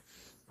dark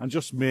and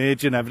just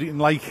merging everything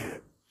like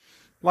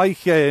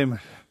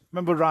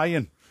remember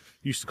Ryan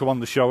used to come on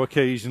the show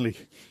occasionally,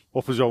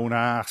 up his own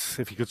arse.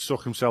 If he could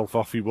suck himself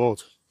off, he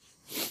would.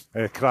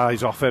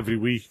 Cries off every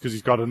week because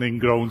he's got an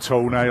ingrown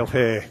toenail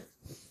hair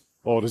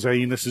or his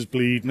anus is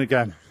bleeding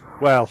again.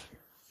 Well,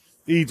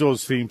 he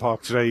does Theme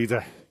Park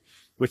Trader,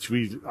 which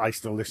I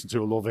still listen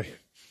to, I love it.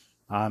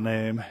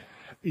 And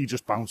he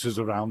just bounces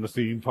around the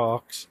theme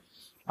parks.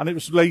 And it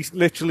was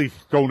literally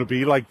going to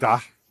be like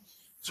that.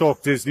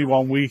 Talk Disney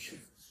one week.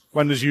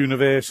 When there's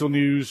Universal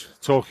news,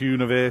 talk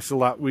Universal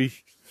that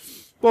week.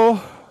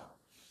 But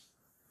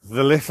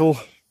the little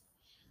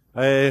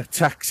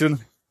Texan,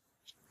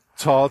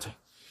 Todd,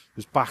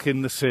 is back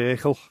in the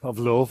circle of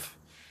love.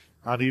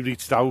 And he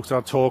reached out.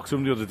 I talked to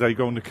him the other day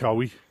going to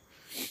Cowie.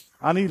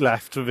 And he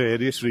left for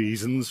various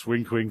reasons.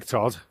 Wink, wink,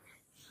 Todd.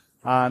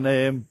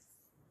 And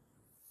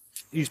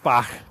he's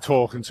back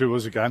talking to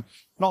us again.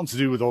 Nothing to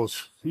do with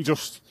us. He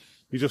just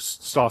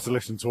started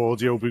listening to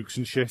audiobooks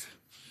and shit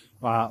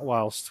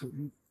whilst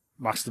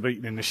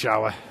masturbating in the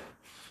shower.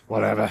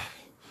 Whatever.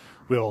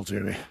 We all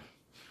do it,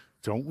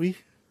 don't we?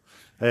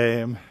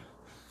 And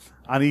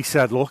he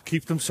said, look,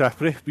 keep them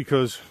separate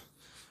because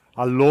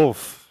I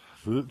love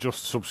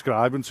just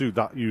subscribing to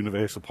that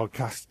Universal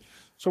podcast.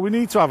 So we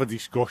need to have a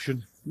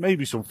discussion,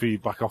 maybe some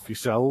feedback off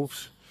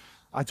yourselves.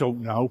 I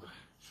don't know.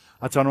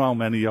 I don't know how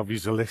many of you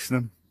are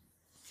listening.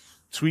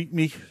 Tweet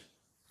me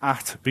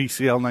at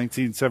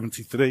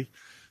BCL1973.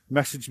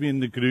 Message me in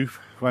the group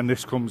when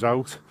this comes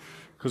out,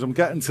 because I'm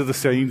getting to the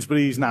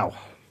Sainsbury's now,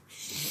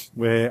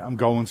 where I'm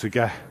going to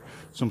get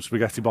some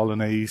spaghetti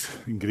bolognese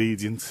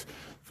ingredients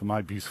for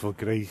my beautiful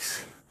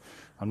Grace,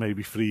 and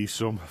maybe freeze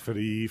some for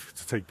Eve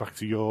to take back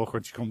to York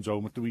when she comes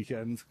home at the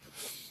weekend.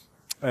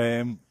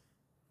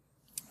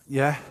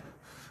 Yeah,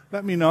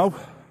 let me know.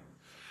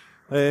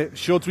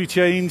 Should we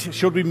change?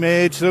 Should we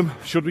merge them?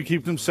 Should we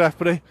keep them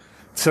separate?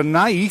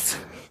 Tonight,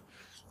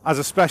 as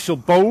a special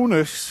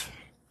bonus,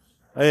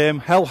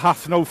 Hell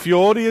Hath No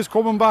Fury is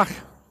coming back.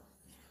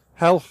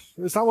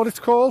 Is that what it's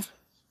called?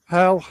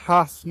 Hell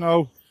Hath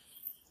No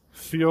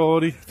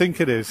Fury. I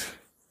think it is.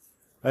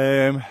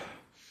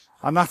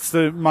 And that's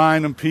the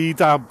mine and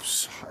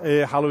P-Dab's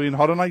Halloween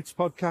Horror Nights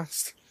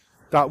podcast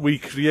that we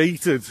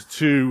created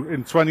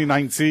in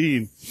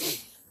 2019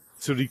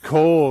 to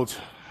record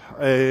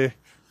the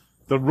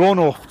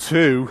run-up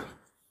to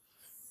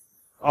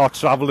our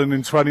travelling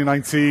in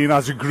 2019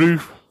 as a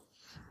group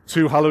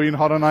to Halloween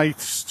Horror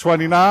Nights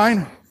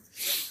 29.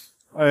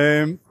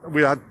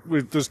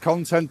 There's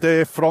content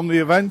there from the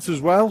event as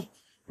well,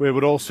 where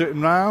we're all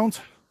sitting round.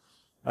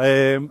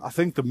 I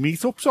think the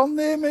meetup's on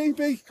there,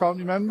 maybe, can't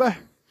remember.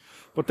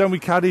 But then we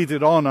carried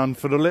it on, and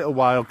for a little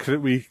while,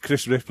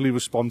 Chris Ripley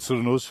was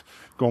sponsoring us,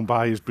 going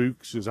by his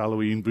books, his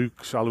Halloween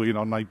books, Halloween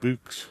On Night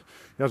books.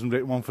 He hasn't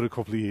written one for a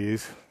couple of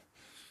years.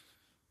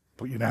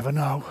 But you never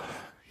know.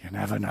 You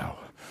never know.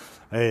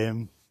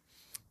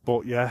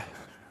 But yeah,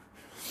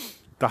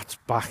 that's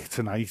back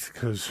tonight,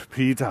 because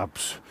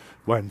P-Dabs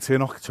went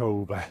in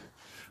October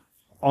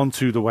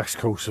onto the west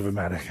coast of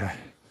America.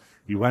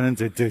 He went and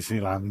did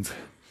Disneyland,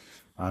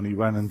 and he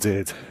went and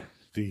did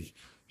the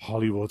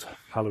Hollywood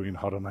Halloween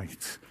Horror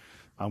Nights.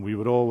 And we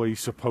were always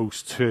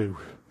supposed to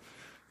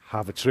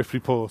have a trip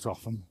report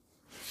off him,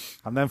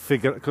 and then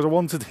because I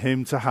wanted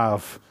him to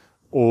have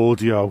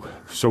audio,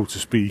 so to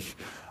speak,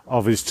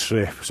 of his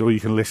trip, so he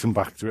can listen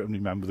back to it and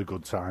remember the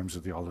good times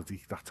of the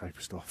holiday, that type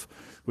of stuff,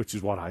 which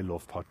is what I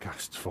love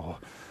podcasts for.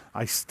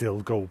 I still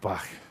go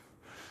back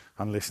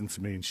and listen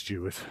to me and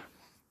Stuart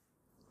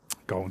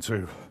going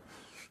to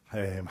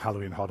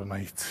Halloween Horror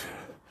Night.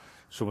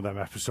 Some of them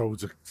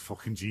episodes are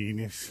fucking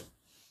genius.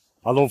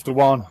 I love the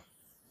one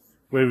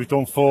where we've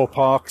done 4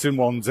 parks in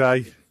one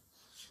day,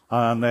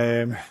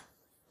 and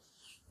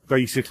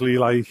basically,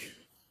 like,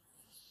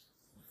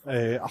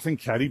 I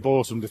think Kerry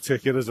bought him the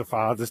ticket as a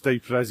Father's Day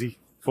present,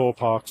 4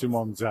 parks in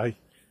one day,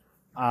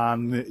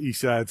 and he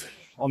said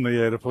on the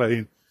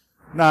aeroplane,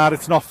 nah,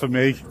 it's not for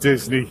me,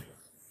 Disney.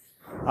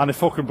 And it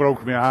fucking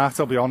broke my heart,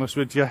 I'll be honest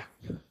with you.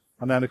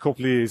 And then a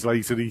couple of years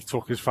later, he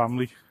took his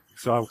family.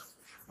 So,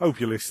 hope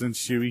you're listening,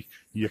 Stewie,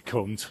 you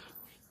cunt.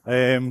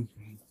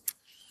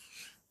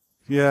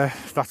 Yeah,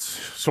 that's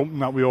something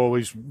that we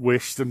always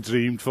wished and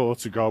dreamed for,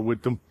 to go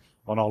with them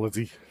on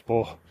holiday,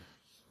 but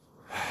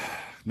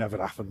never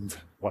happened,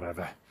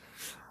 whatever.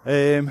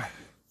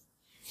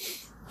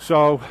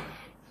 So,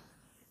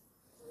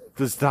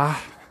 there's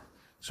that.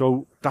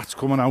 So, that's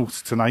coming out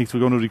tonight. We're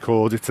going to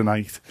record it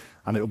tonight,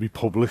 and it'll be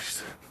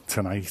published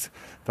tonight.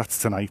 That's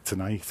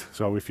tonight.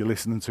 So, if you're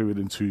listening to it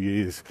in 2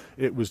 years,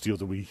 it was the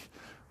other week.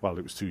 Well,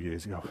 it was 2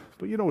 years ago,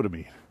 but you know what I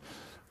mean.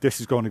 This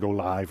is going to go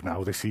live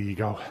now, this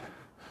EgO.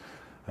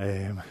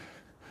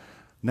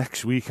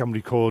 Next week I'm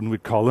recording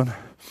with Colin,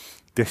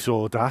 this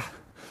or that.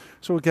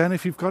 So again,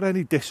 if you've got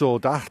any this or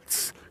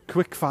that,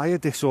 quick fire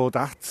this or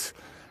that.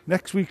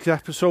 Next week's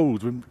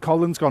episode, when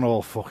Colin's gone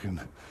all fucking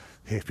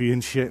hippie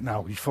and shit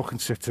now, he fucking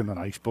sits in an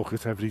ice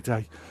bucket every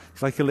day.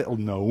 He's like a little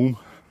gnome.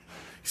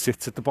 He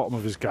sits at the bottom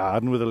of his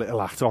garden with a little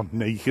hat on,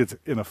 naked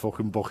in a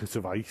fucking bucket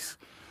of ice.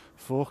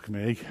 Fuck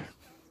me.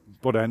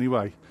 But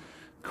anyway,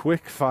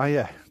 quick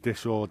fire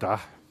this or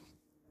that.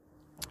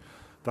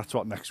 That's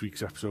what next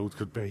week's episode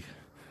could be.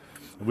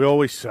 We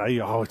always say,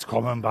 oh, it's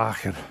coming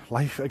back, and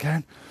life,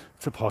 again,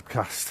 it's a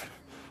podcast.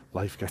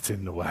 Life gets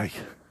in the way.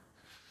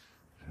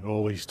 It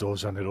always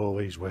does, and it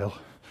always will.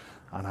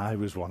 And I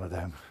was one of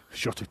them.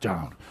 Shut it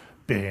down.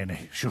 Burn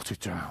it. Shut it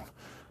down.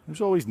 It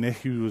was always Nick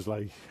who was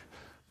like,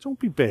 don't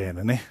be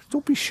burning it.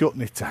 Don't be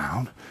shutting it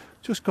down.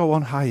 Just go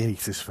on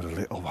hiatus for a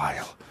little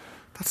while.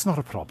 That's not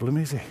a problem,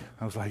 is it?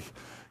 I was like,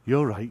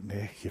 you're right,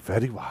 Nick. You're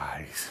very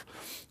wise.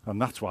 And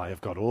that's why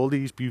I've got all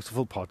these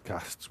beautiful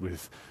podcasts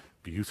with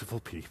beautiful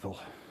people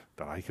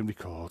that I can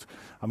record.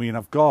 I mean,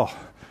 I've got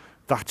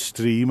that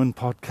streaming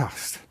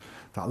podcast,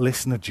 that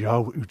listener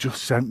Joe, who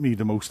just sent me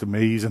the most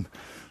amazing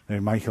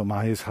Michael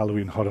Myers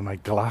Halloween Horror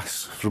Night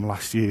glass from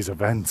last year's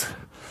event.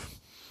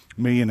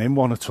 Me and him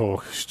want to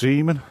talk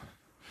streaming,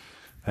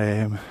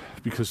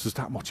 because there's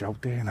that much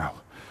out there now.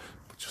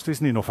 But just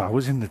isn't enough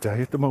hours in the day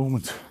at the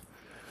moment.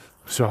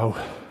 So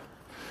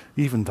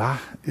even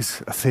that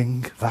is a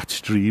thing, that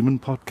streaming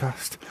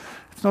podcast.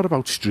 It's not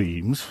about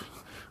streams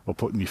or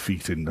putting your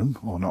feet in them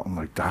or nothing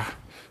like that,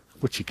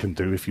 which you can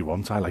do if you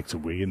want. I like to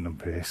wee in them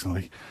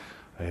personally,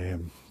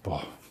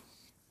 but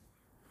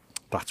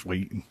that's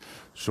waiting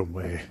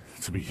somewhere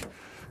to be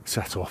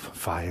set up,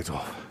 fired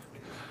up.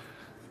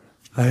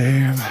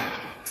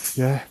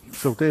 Yeah,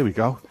 so there we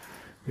go.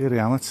 Here I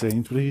am at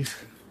Sainsbury's.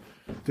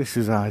 This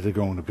is either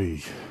going to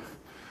be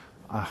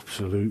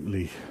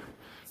absolutely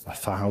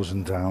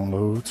 1,000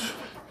 downloads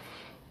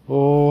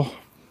or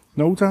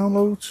no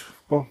downloads,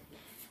 but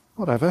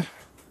whatever.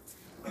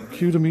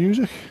 Cue the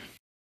music.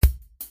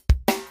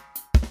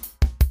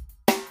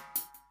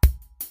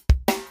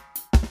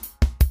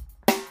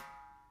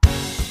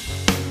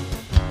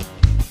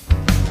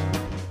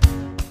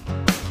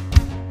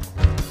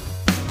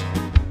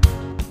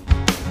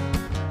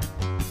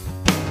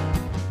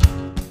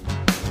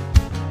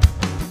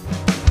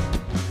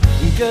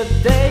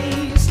 Good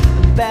days,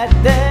 bad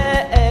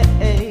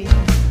days.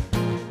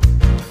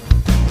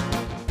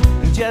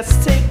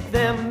 Just take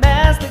them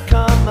as they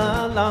come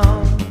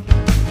along.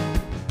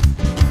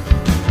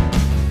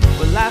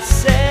 Well, I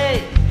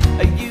say,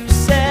 you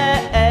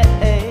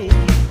say,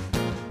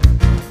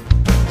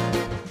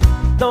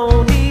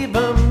 don't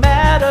even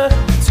matter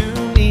to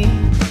me.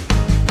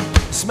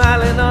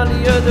 Smiling on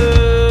the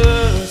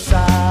other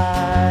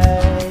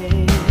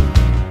side.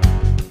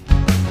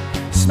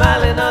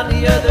 Smiling on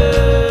the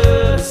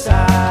other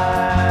side.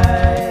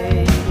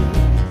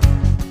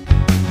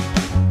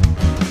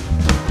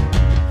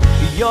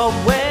 Your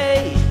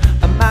way,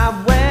 my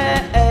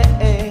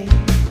way,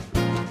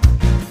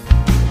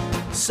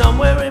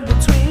 somewhere in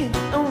between,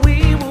 and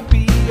we will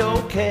be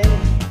okay.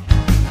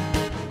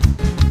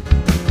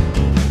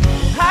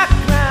 High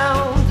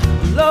ground,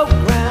 low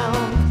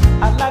ground,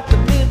 I like the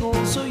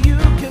middle, so you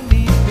can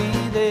meet me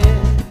there.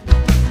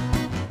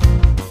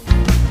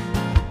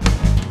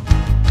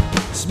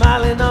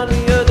 Smiling on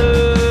the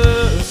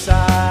other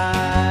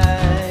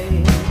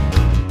side.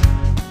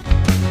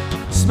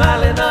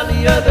 Smiling on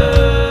the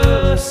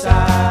other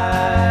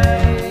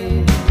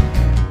side.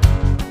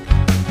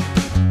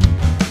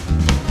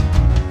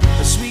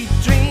 The sweet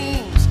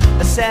dreams,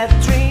 the sad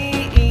dreams.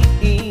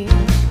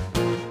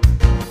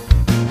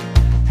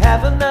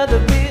 Have another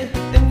beer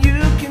and you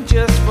can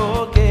just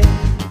forget.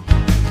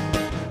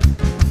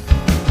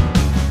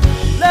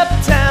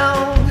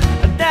 Uptown,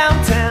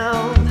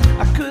 downtown,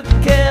 I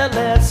couldn't care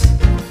less.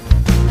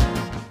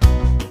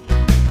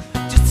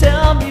 Just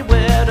tell me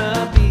where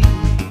to be,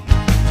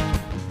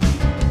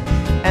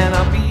 and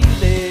I'll be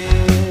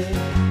there.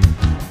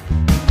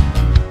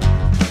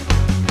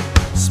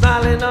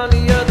 Smiling on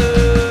the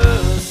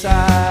other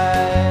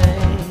side.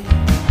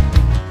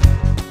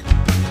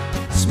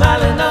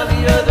 Smiling on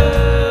the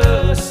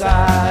other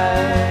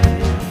side.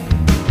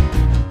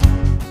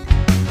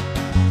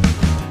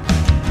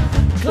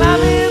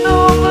 Climbing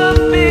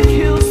over big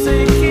hills,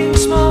 taking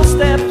small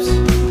steps.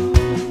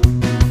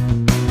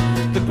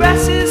 The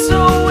grass is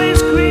so